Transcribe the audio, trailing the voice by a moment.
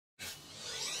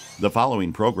The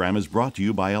following program is brought to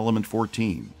you by Element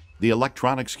 14, the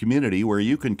electronics community where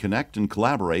you can connect and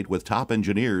collaborate with top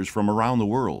engineers from around the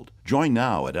world. Join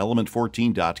now at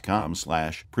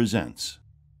element14.com/presents.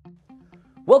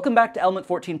 Welcome back to Element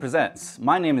 14 Presents.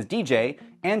 My name is DJ,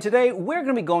 and today we're going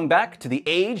to be going back to the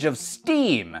age of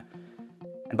Steam.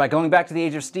 And by going back to the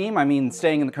age of Steam, I mean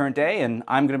staying in the current day, and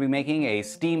I'm going to be making a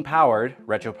Steam-powered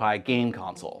Retropie game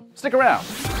console. Stick around.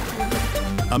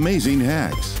 Amazing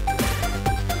hacks.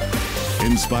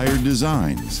 Inspired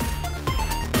designs.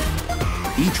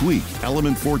 Each week,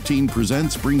 Element 14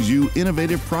 Presents brings you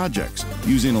innovative projects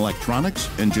using electronics,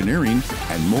 engineering,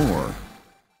 and more.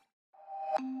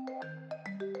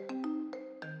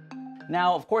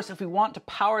 Now, of course, if we want to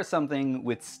power something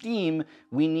with Steam,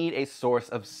 we need a source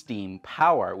of Steam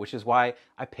power, which is why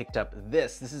I picked up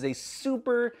this. This is a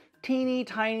super teeny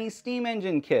tiny steam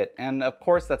engine kit, and of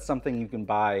course that's something you can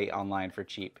buy online for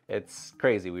cheap. It's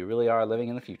crazy, we really are living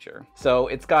in the future. So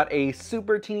it's got a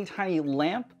super teeny tiny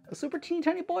lamp, a super teeny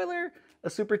tiny boiler,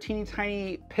 a super teeny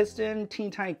tiny piston,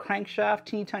 teeny tiny crankshaft,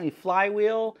 teeny tiny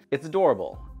flywheel. It's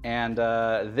adorable, and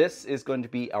this is going to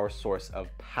be our source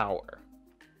of power.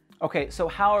 Okay, so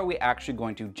how are we actually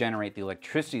going to generate the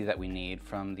electricity that we need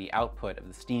from the output of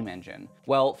the steam engine?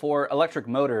 Well, for electric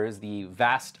motors, the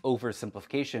vast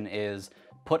oversimplification is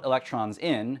put electrons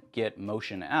in, get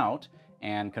motion out,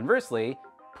 and conversely,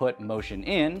 put motion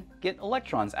in, get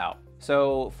electrons out.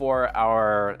 So for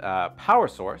our power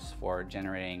source for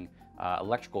generating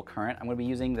electrical current, I'm going to be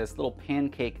using this little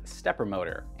pancake stepper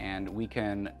motor, and we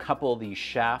can couple the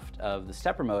shaft of the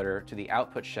stepper motor to the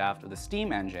output shaft of the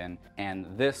steam engine, and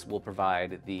this will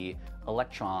provide the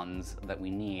electrons that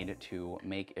we need to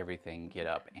make everything get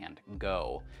up and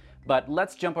go. But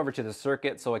let's jump over to the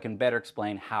circuit so I can better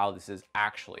explain how this is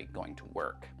actually going to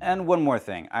work. And one more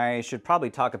thing, I should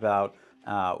probably talk about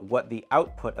what the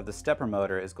output of the stepper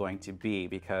motor is going to be,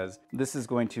 because this is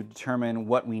going to determine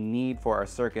what we need for our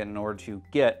circuit in order to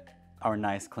get our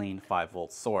nice clean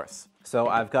 5-volt source. So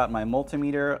I've got my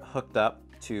multimeter hooked up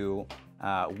to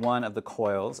one of the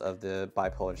coils of the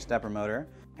bipolar stepper motor,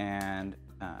 and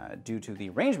due to the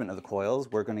arrangement of the coils,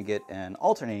 we're going to get an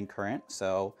alternating current.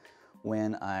 So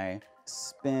when I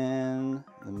spin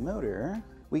the motor,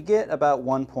 we get about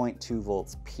 1.2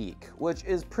 volts peak, which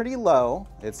is pretty low.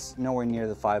 It's nowhere near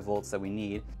the 5 volts that we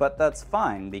need, but that's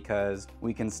fine because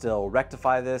we can still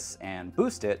rectify this and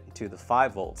boost it to the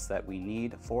 5 volts that we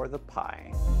need for the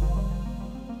Pi.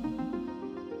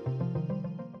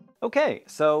 Okay,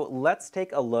 so let's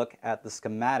take a look at the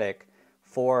schematic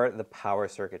for the power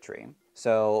circuitry.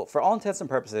 So for all intents and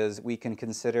purposes, we can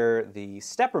consider the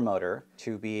stepper motor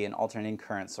to be an alternating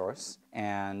current source,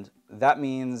 and that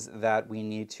means that we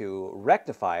need to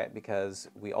rectify it because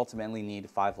we ultimately need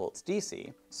 5 volts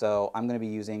DC. So I'm going to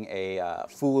be using a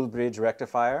full bridge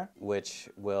rectifier, which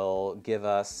will give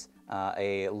us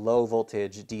a low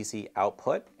voltage DC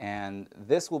output, and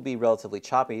this will be relatively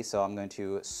choppy, so I'm going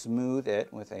to smooth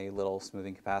it with a little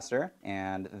smoothing capacitor,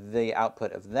 and the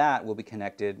output of that will be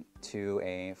connected to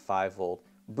a 5-volt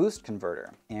boost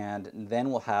converter. And then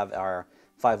we'll have our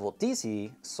 5-volt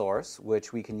DC source,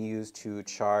 which we can use to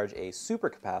charge a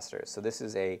supercapacitor. So this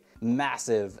is a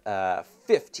massive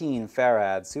 15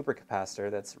 farad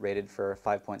supercapacitor that's rated for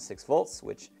 5.6 volts,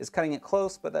 which is cutting it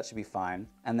close, but that should be fine.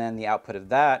 And then the output of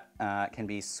that can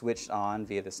be switched on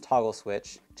via this toggle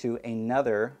switch to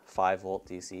another 5-volt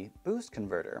DC boost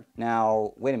converter.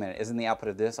 Now, wait a minute, isn't the output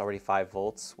of this already 5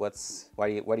 volts? Why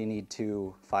do you need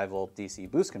two 5-volt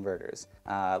DC boost converters?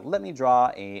 Let me draw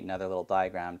another little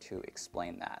diagram to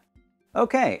explain that.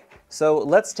 Okay, so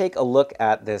let's take a look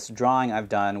at this drawing I've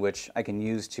done, which I can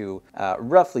use to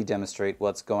roughly demonstrate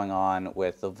what's going on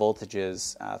with the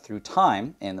voltages through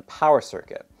time in the power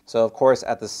circuit. So of course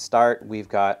at the start we've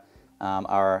got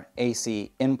our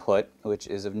AC input, which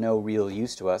is of no real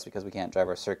use to us because we can't drive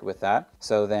our circuit with that.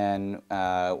 So then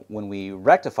when we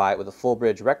rectify it with a full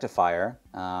bridge rectifier,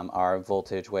 our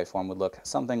voltage waveform would look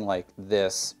something like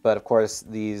this. But of course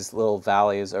these little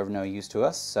valleys are of no use to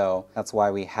us, so that's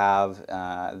why we have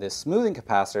this smoothing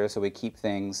capacitor, so we keep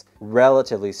things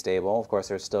relatively stable. Of course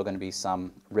there's still going to be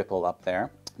some ripple up there.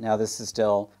 Now this is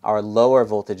still our lower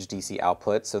voltage DC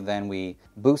output, so then we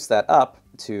boost that up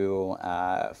to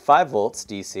 5 volts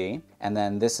DC, and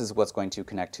then this is what's going to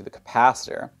connect to the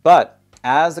capacitor. But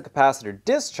as the capacitor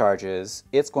discharges,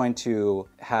 it's going to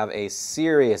have a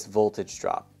serious voltage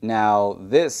drop. Now,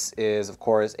 this is, of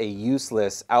course, a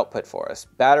useless output for us.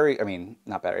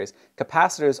 Not batteries.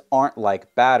 Capacitors aren't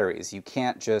like batteries. You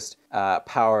can't just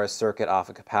power a circuit off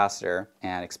a capacitor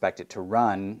and expect it to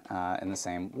run in the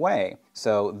same way.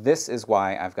 So this is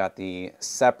why I've got the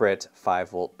separate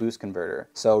 5-volt boost converter.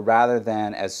 So rather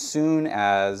than as soon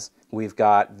as we've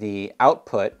got the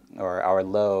output, or our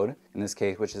load, in this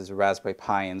case, which is a Raspberry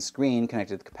Pi and screen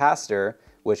connected to the capacitor,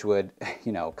 which would,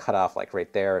 cut off like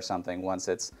right there or something once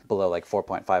it's below like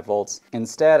 4.5 volts.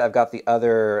 Instead, I've got the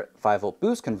other 5-volt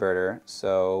boost converter,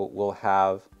 so we'll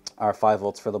have our 5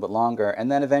 volts for a little bit longer,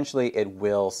 and then eventually it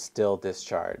will still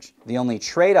discharge. The only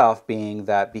trade-off being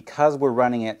that because we're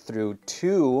running it through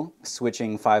 2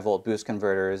 switching 5-volt boost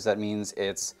converters, that means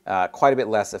it's quite a bit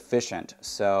less efficient.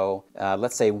 So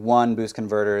let's say one boost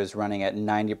converter is running at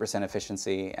 90%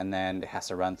 efficiency, and then it has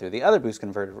to run through the other boost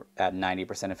converter at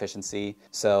 90% efficiency.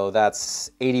 So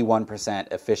that's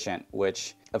 81% efficient,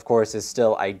 which of course is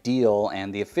still ideal,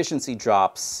 and the efficiency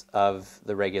drops of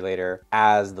the regulator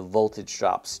as the voltage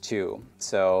drops too.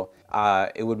 So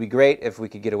it would be great if we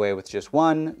could get away with just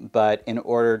one, but in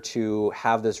order to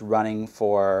have this running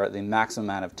for the maximum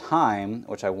amount of time,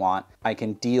 which I want, I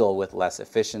can deal with less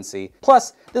efficiency.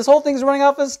 Plus, this whole thing's running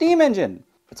off a steam engine.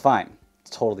 It's fine. It's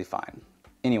totally fine.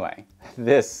 Anyway,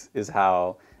 this is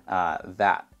how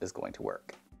that is going to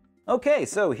work. Okay,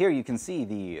 so here you can see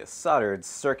the soldered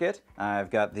circuit.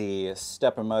 I've got the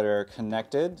stepper motor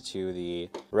connected to the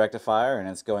rectifier, and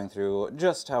it's going through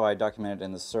just how I documented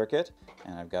in the circuit.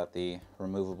 And I've got the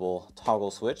removable toggle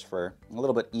switch for a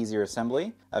little bit easier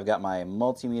assembly. I've got my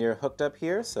multimeter hooked up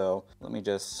here, so let me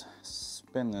just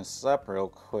spin this up real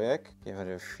quick. Give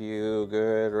it a few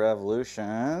good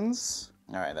revolutions.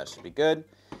 All right, that should be good.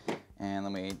 And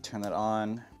let me turn that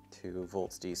on to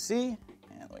volts DC.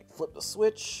 And let me flip the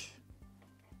switch.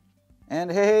 And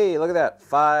hey, look at that,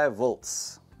 5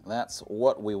 volts. That's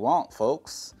what we want,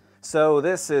 folks. So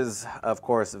this is, of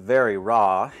course, very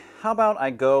raw. How about I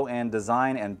go and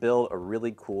design and build a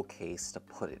really cool case to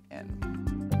put it in?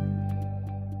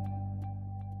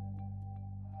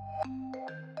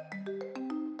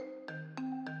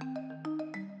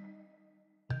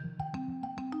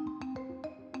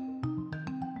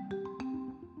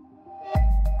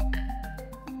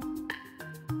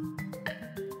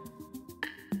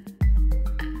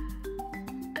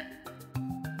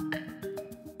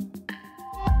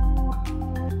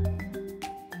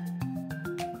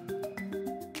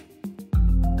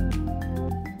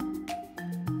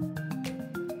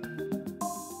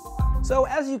 So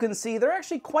as you can see, there are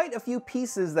actually quite a few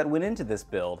pieces that went into this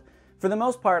build. For the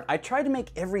most part, I tried to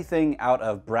make everything out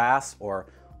of brass or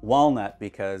walnut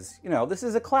because, this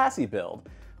is a classy build.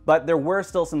 But there were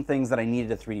still some things that I needed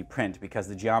to 3D print because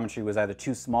the geometry was either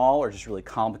too small or just really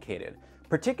complicated.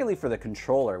 Particularly for the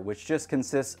controller, which just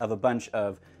consists of a bunch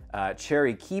of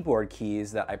cherry keyboard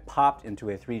keys that I popped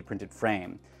into a 3D printed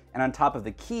frame. And on top of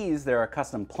the keys, there are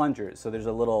custom plungers. So there's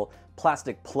a little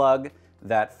plastic plug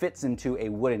that fits into a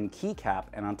wooden keycap,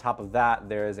 and on top of that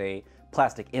there is a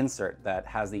plastic insert that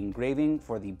has the engraving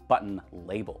for the button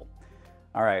label.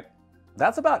 All right,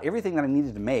 that's about everything that I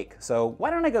needed to make, so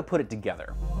why don't I go put it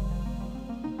together?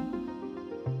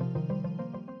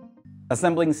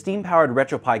 Assembling steam-powered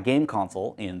Retropie game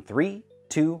console in 3,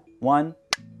 2, 1.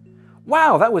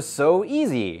 Wow, that was so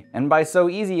easy! And by so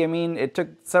easy, I mean it took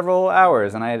several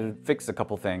hours and I had to fix a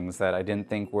couple things that I didn't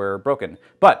think were broken.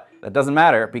 But that doesn't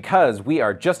matter because we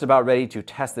are just about ready to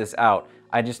test this out.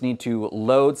 I just need to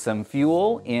load some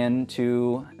fuel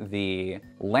into the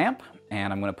lamp,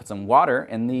 and I'm gonna put some water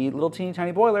in the little teeny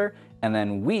tiny boiler, and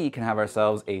then we can have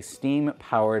ourselves a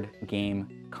steam-powered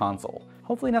game console.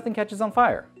 Hopefully nothing catches on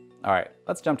fire. All right,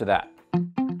 let's jump to that.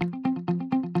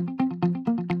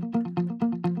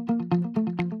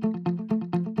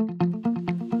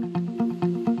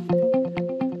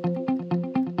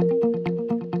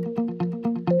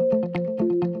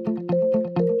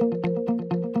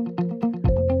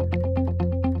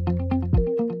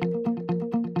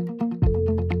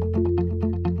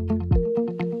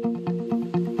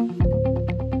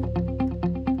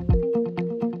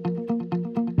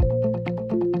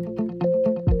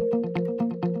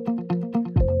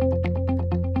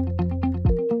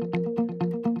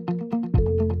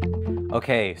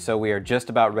 Okay, so we are just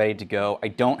about ready to go. I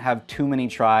don't have too many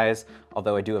tries,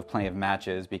 although I do have plenty of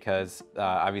matches because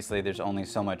obviously there's only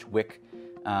so much wick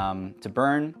to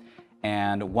burn.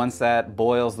 And once that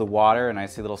boils the water and I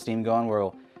see a little steam going,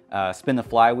 we'll spin the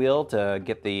flywheel to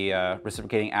get the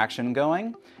reciprocating action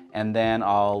going. And then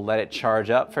I'll let it charge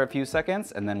up for a few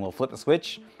seconds, and then we'll flip the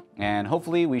switch And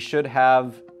hopefully we should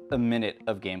have a minute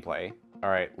of gameplay. All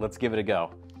right, let's give it a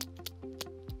go.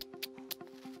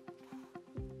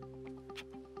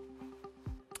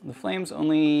 The flame's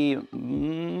only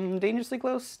dangerously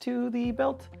close to the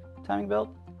belt, timing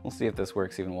belt. We'll see if this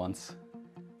works even once.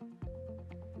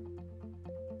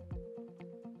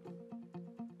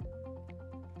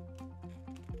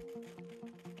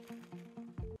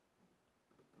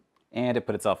 And it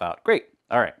put itself out. Great.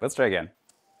 All right, let's try again.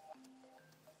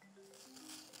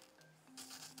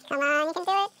 Come on, you can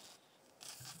do it.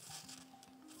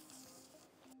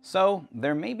 So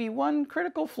there may be one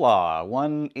critical flaw,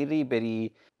 one itty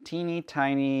bitty, teeny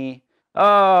tiny,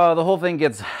 oh, the whole thing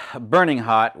gets burning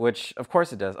hot, which of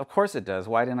course it does. Of course it does.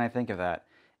 Why didn't I think of that?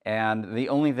 And the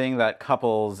only thing that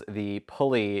couples the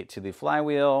pulley to the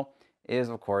flywheel is,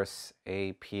 of course,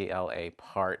 a PLA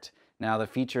part. Now, the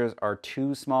features are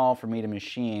too small for me to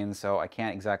machine, so I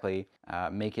can't exactly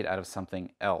make it out of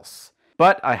something else.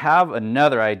 But I have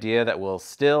another idea that will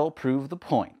still prove the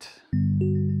point.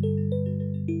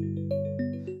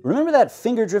 Remember that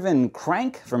finger-driven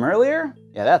crank from earlier?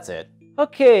 Yeah, that's it.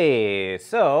 Okay,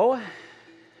 so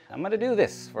I'm gonna do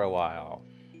this for a while.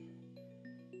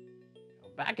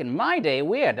 Back in my day,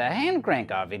 we had to hand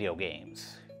crank our video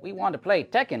games. We wanted to play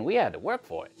Tekken, we had to work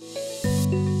for it.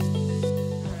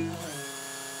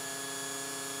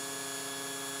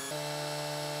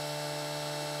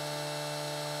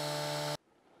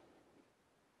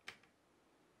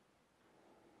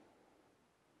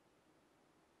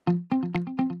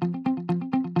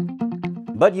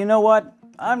 But you know what?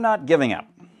 I'm not giving up.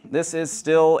 This is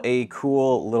still a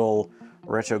cool little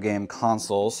retro game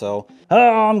console, so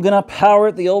I'm gonna power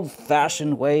it the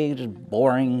old-fashioned way, just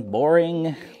boring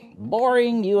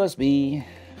USB.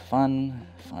 Fun.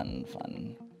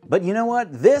 But you know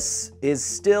what? This is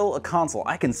still a console.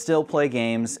 I can still play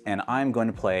games, and I'm going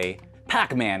to play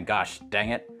Pac-Man, gosh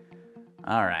dang it.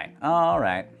 All right.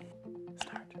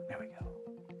 Start, there we go.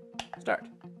 Start.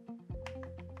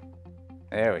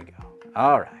 There we go.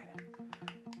 All right.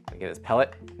 I get his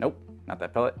pellet. Nope, not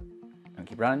that pellet. Gonna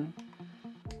keep running.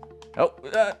 Oh,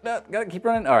 gotta keep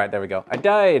running. All right, there we go. I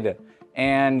died.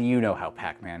 And you know how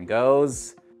Pac-Man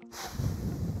goes.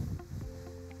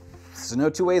 There's no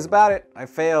two ways about it. I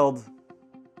failed.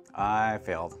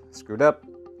 Screwed up.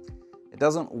 It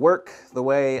doesn't work the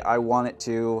way I want it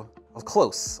to. I was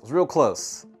close. I was real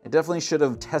close. It definitely should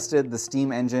have tested the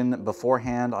Steam engine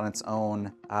beforehand on its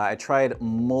own. I tried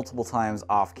multiple times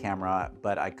off camera,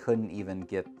 but I couldn't even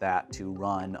get that to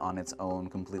run on its own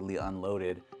completely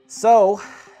unloaded. So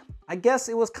I guess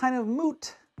it was kind of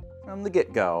moot from the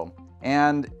get-go.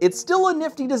 And it's still a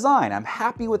nifty design. I'm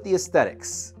happy with the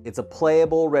aesthetics. It's a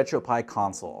playable Retropie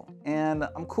console, and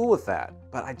I'm cool with that.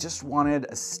 But I just wanted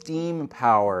a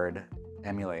Steam-powered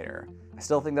emulator. I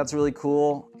still think that's really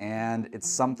cool, and it's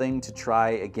something to try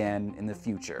again in the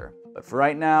future. But for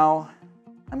right now,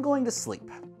 I'm going to sleep.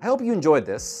 I hope you enjoyed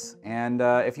this, and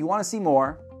if you want to see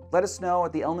more, let us know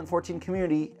at the Element 14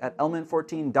 community at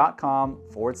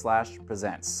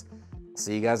element14.com/presents.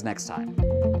 See you guys next time.